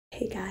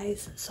Hey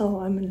guys, so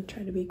I'm gonna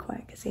try to be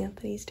quiet because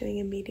Anthony's doing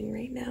a meeting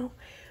right now,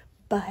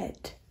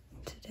 but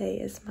today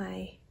is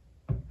my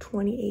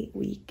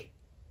 28-week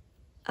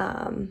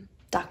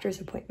doctor's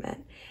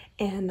appointment,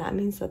 and that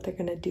means that they're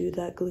gonna do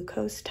the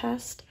glucose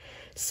test.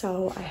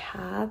 So I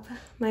have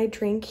my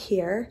drink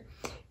here.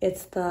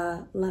 It's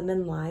the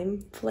lemon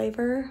lime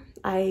flavor.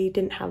 I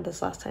didn't have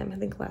this last time. I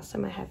think last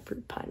time I had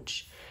fruit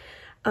punch.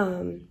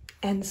 And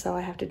so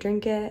I have to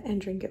drink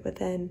it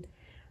within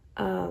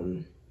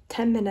 10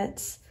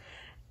 minutes,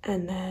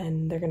 and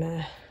then they're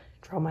gonna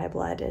draw my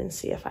blood and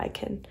see if I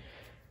can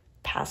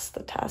pass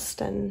the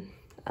test and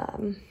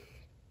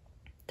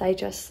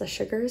digest the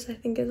sugars, I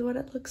think is what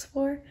it looks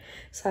for.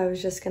 So I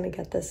was just gonna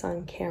get this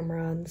on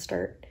camera and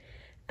start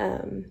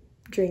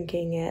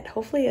drinking it.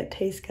 Hopefully it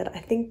tastes good. I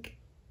think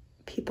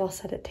people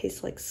said it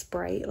tastes like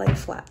Sprite, like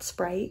flat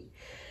Sprite.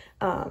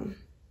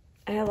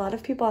 And a lot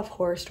of people have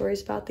horror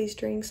stories about these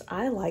drinks.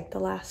 I like the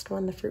last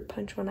one, the fruit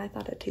punch one. I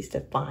thought it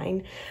tasted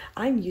fine.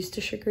 I'm used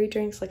to sugary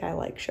drinks, like I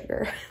like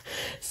sugar.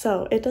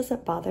 So it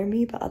doesn't bother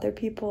me, but other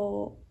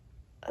people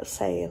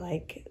say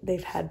like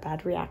they've had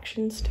bad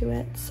reactions to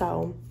it.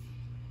 So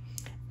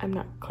I'm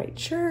not quite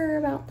sure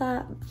about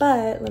that,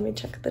 but let me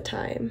check the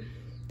time.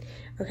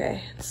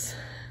 Okay,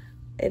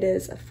 it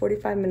is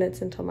 45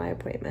 minutes until my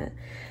appointment.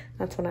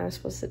 That's when I was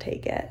supposed to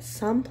take it.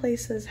 Some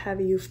places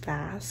have you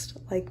fast,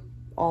 like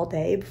all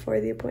day before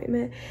the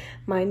appointment.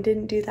 Mine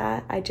didn't do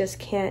that. I just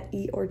can't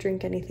eat or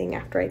drink anything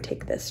after I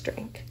take this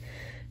drink.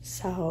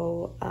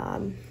 So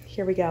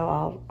here we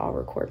go. I'll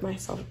record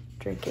myself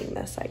drinking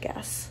this, I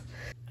guess.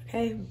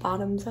 Okay,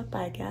 bottoms up,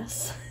 I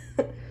guess.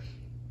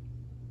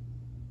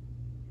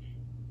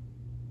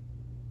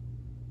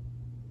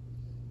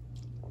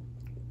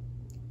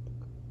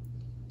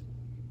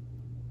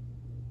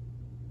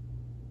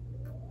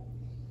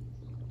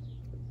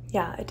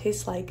 Yeah, it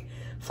tastes like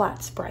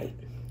flat Sprite.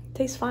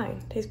 Tastes fine,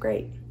 tastes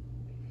great.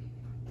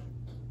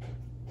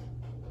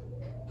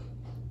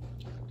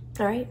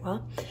 All right,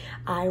 well,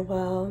 I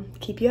will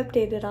keep you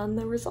updated on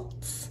the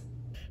results.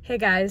 Hey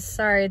guys,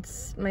 sorry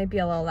it might be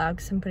a little loud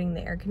because I'm putting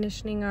the air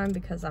conditioning on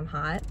because I'm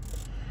hot.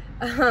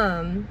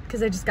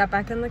 Because I just got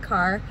back in the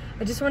car.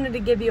 I just wanted to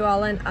give you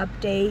all an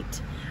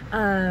update.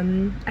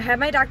 I had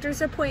my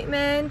doctor's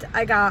appointment.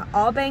 I got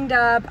all banged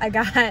up. I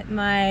got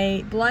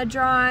my blood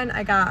drawn.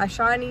 I got a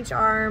shot in each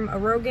arm, a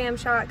Rogam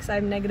shot because I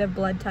have negative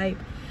blood type.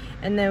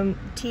 And then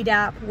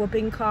Tdap,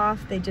 whooping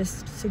cough, they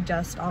just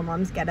suggest all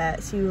moms get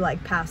it so you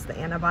like pass the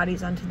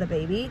antibodies onto the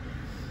baby,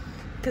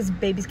 because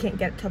babies can't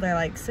get it till they're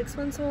like 6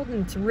 months old,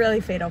 and it's really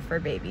fatal for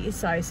babies.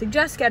 So I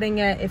suggest getting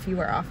it if you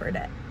were offered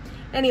it.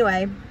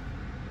 Anyway,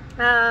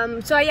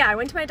 so yeah, I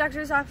went to my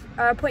doctor's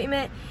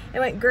appointment. It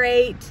went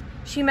great.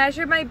 She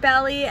measured my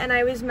belly, and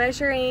I'm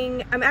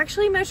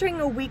actually measuring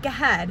a week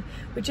ahead,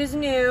 which is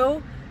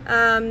new.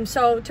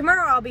 So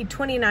tomorrow I'll be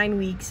 29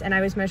 weeks, and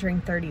I was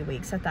measuring 30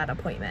 weeks at that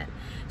appointment.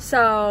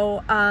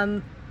 So,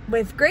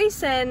 with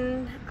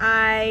Grayson,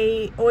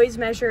 I always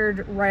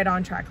measured right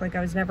on track. Like I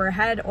was never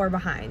ahead or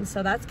behind.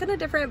 So that's kind of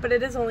different, but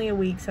it is only a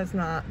week, so it's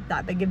not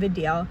that big of a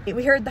deal.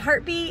 We heard the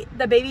heartbeat.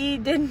 The baby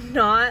did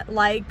not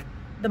like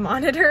the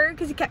monitor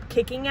because he kept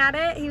kicking at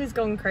it. He was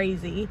going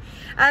crazy.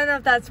 I don't know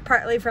if that's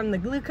partly from the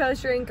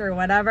glucose drink or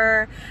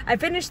whatever. I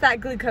finished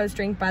that glucose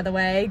drink, by the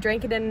way,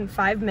 drank it in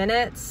 5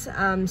 minutes.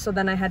 So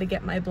then I had to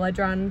get my blood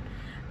drawn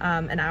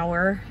an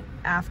hour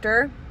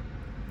after.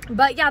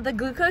 But yeah, the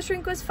glucose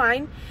drink was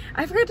fine.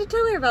 I forgot to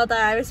tell her about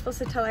that. I was supposed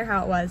to tell her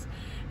how it was.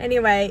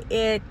 Anyway,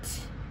 it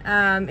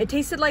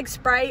tasted like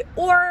Sprite,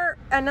 or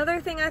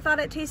another thing I thought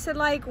it tasted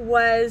like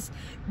was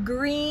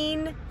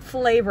green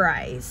flavor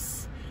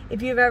ice.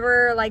 If you've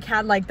ever like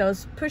had like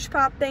those push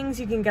pop things,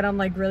 you can get them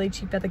like really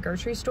cheap at the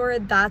grocery store.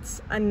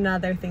 That's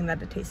another thing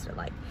that it tasted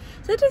like.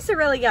 So it tasted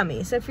really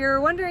yummy. So if you're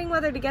wondering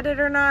whether to get it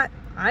or not,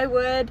 I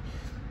would.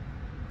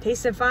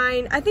 Tasted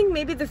fine. I think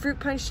maybe the fruit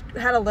punch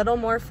had a little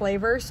more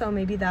flavor, so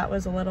maybe that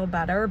was a little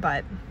better,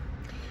 but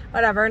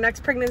whatever.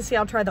 Next pregnancy,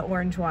 I'll try the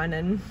orange one,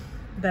 and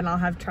then I'll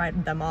have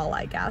tried them all,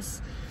 I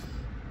guess.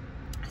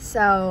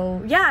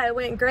 So yeah, it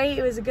went great.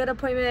 It was a good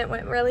appointment. It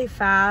went really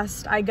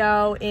fast. I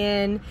go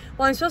in,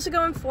 well, I'm supposed to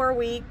go in 4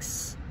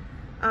 weeks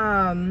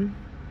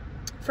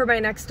for my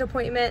next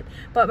appointment,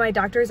 but my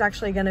doctor is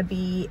actually going to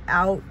be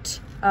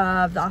out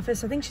of the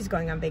office. I think she's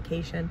going on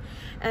vacation,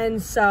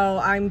 and so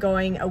I'm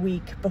going a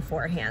week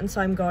beforehand. So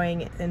I'm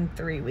going in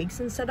 3 weeks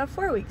instead of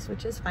 4 weeks,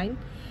 which is fine,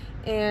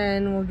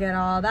 and we'll get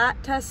all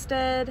that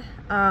tested.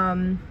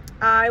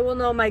 I will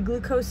know my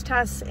glucose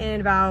tests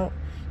in about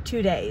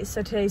 2 days.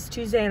 So today's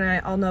Tuesday, and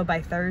I'll know by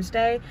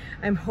Thursday.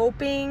 I'm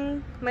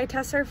hoping my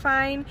tests are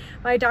fine.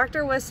 My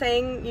doctor was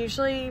saying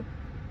usually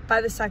by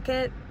the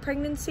 2nd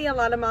pregnancy, a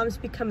lot of moms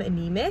become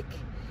anemic.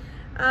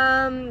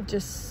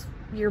 Just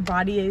your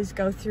bodies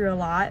go through a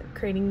lot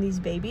creating these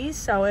babies,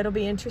 so it'll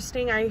be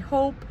interesting. I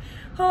hope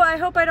I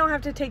don't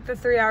have to take the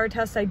 3-hour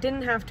test. I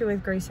didn't have to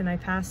with Grayson. I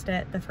passed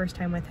it the first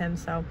time with him,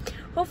 so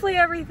hopefully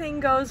everything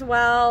goes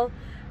well.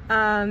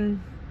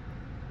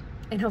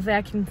 And hopefully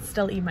I can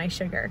still eat my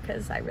sugar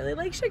because I really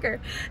like sugar.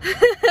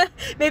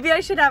 Maybe I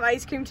should have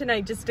ice cream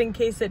tonight just in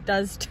case it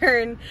does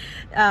turn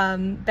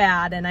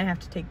bad and I have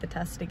to take the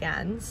test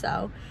again.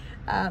 So,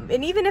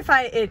 and even if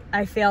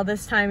I fail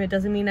this time, it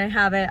doesn't mean I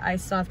have it. I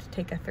still have to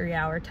take a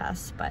 3-hour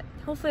test, but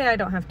hopefully I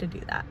don't have to do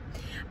that.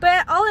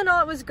 But all in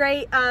all, it was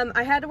great.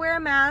 I had to wear a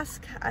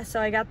mask, so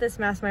I got this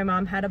mask. My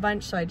mom had a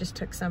bunch, so I just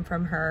took some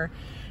from her.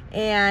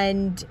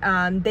 And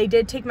they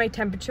did take my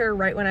temperature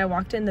right when I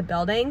walked in the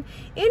building.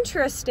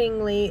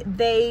 Interestingly,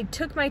 they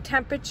took my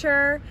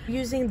temperature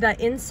using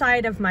the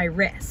inside of my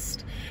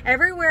wrist.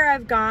 Everywhere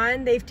I've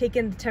gone, they've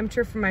taken the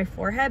temperature from my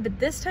forehead, but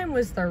this time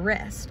was the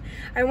wrist.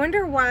 I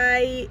wonder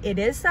why it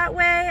is that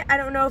way. I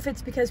don't know if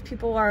it's because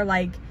people are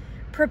like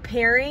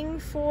preparing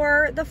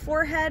for the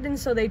forehead, and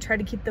so they try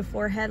to keep the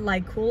forehead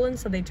like cool, and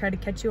so they try to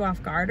catch you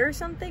off guard or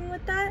something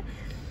with that.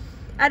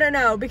 I don't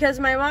know, because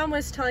my mom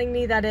was telling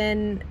me that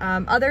in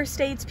other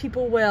states,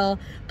 people will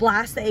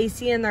blast the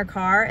AC in their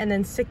car and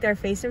then stick their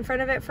face in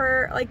front of it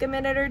for like a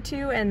minute or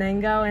two and then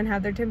go and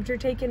have their temperature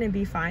taken and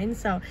be fine.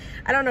 So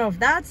I don't know if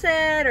that's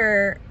it,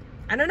 or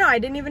I don't know. I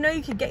didn't even know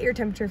you could get your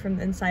temperature from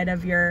the inside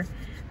of your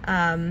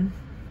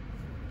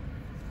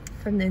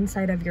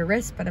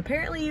wrist, but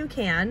apparently you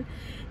can.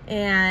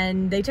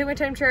 And they took my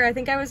temperature. I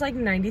think I was like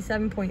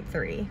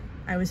 97.3.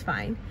 I was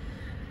fine.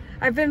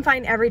 I've been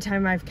fine every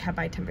time I've had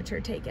my temperature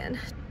taken.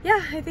 Yeah,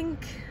 I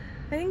think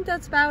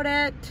that's about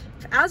it.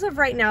 As of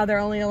right now, they're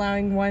only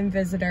allowing 1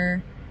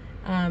 visitor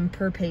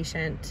per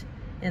patient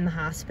in the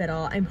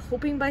hospital. I'm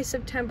hoping by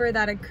September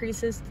that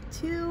increases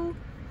to 2.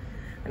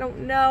 I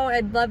don't know.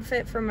 I'd love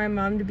it for my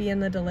mom to be in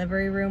the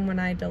delivery room when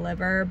I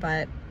deliver,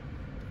 but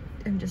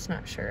I'm just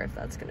not sure if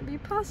that's going to be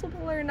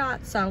possible or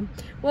not. So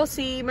we'll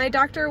see. My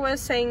doctor was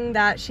saying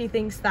that she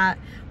thinks that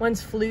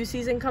once flu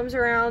season comes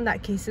around,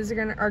 that cases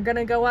are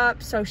gonna go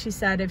up. So she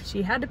said if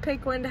she had to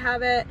pick when to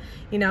have it,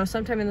 you know,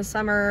 sometime in the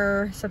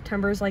summer,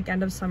 September's like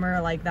end of summer,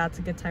 like that's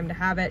a good time to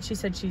have it. She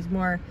said she's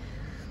more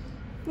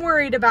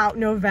worried about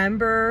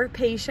November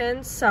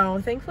patients. So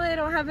thankfully I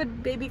don't have a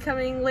baby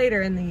coming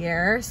later in the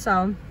year.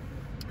 So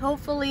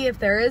hopefully, if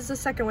there is a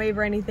second wave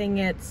or anything,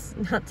 it's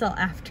not till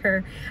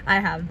after I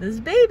have this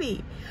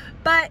baby.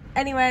 But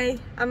anyway,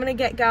 I'm gonna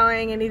get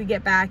going. I need to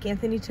get back.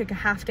 Anthony took a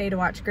half day to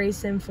watch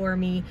Grayson for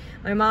me.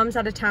 My mom's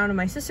out of town and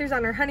my sister's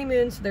on her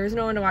honeymoon, so there was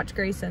no one to watch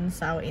Grayson,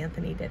 so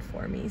Anthony did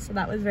for me. So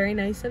that was very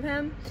nice of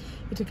him.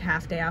 He took a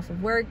half day off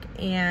of work,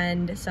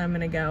 and so I'm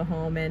gonna go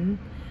home and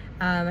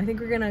I think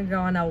we're gonna go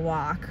on a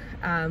walk.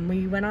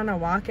 We went on a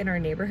walk in our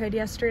neighborhood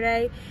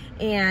yesterday,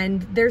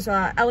 and there's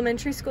a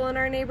elementary school in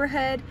our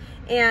neighborhood,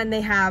 and they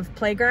have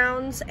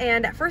playgrounds.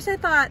 And at first I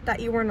thought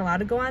that you weren't allowed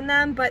to go on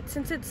them, but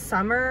since it's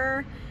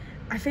summer,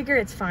 I figure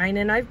it's fine.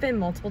 And I've been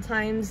multiple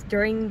times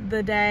during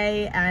the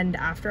day and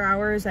after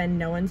hours, and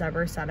no one's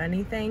ever said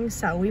anything.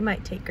 So we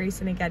might take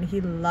Grayson again.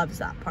 He loves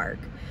that park.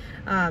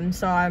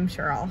 So I'm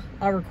sure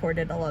I'll record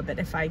it a little bit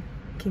if I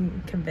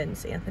can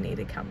convince Anthony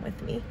to come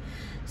with me.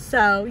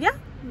 So yeah,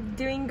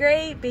 doing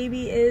great.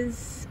 Baby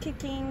is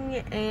kicking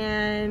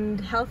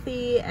and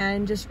healthy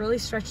and just really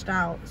stretched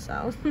out,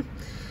 so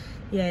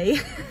yay.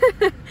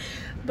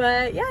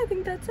 But yeah, I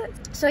think that's it.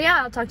 So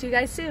yeah, I'll talk to you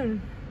guys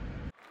soon.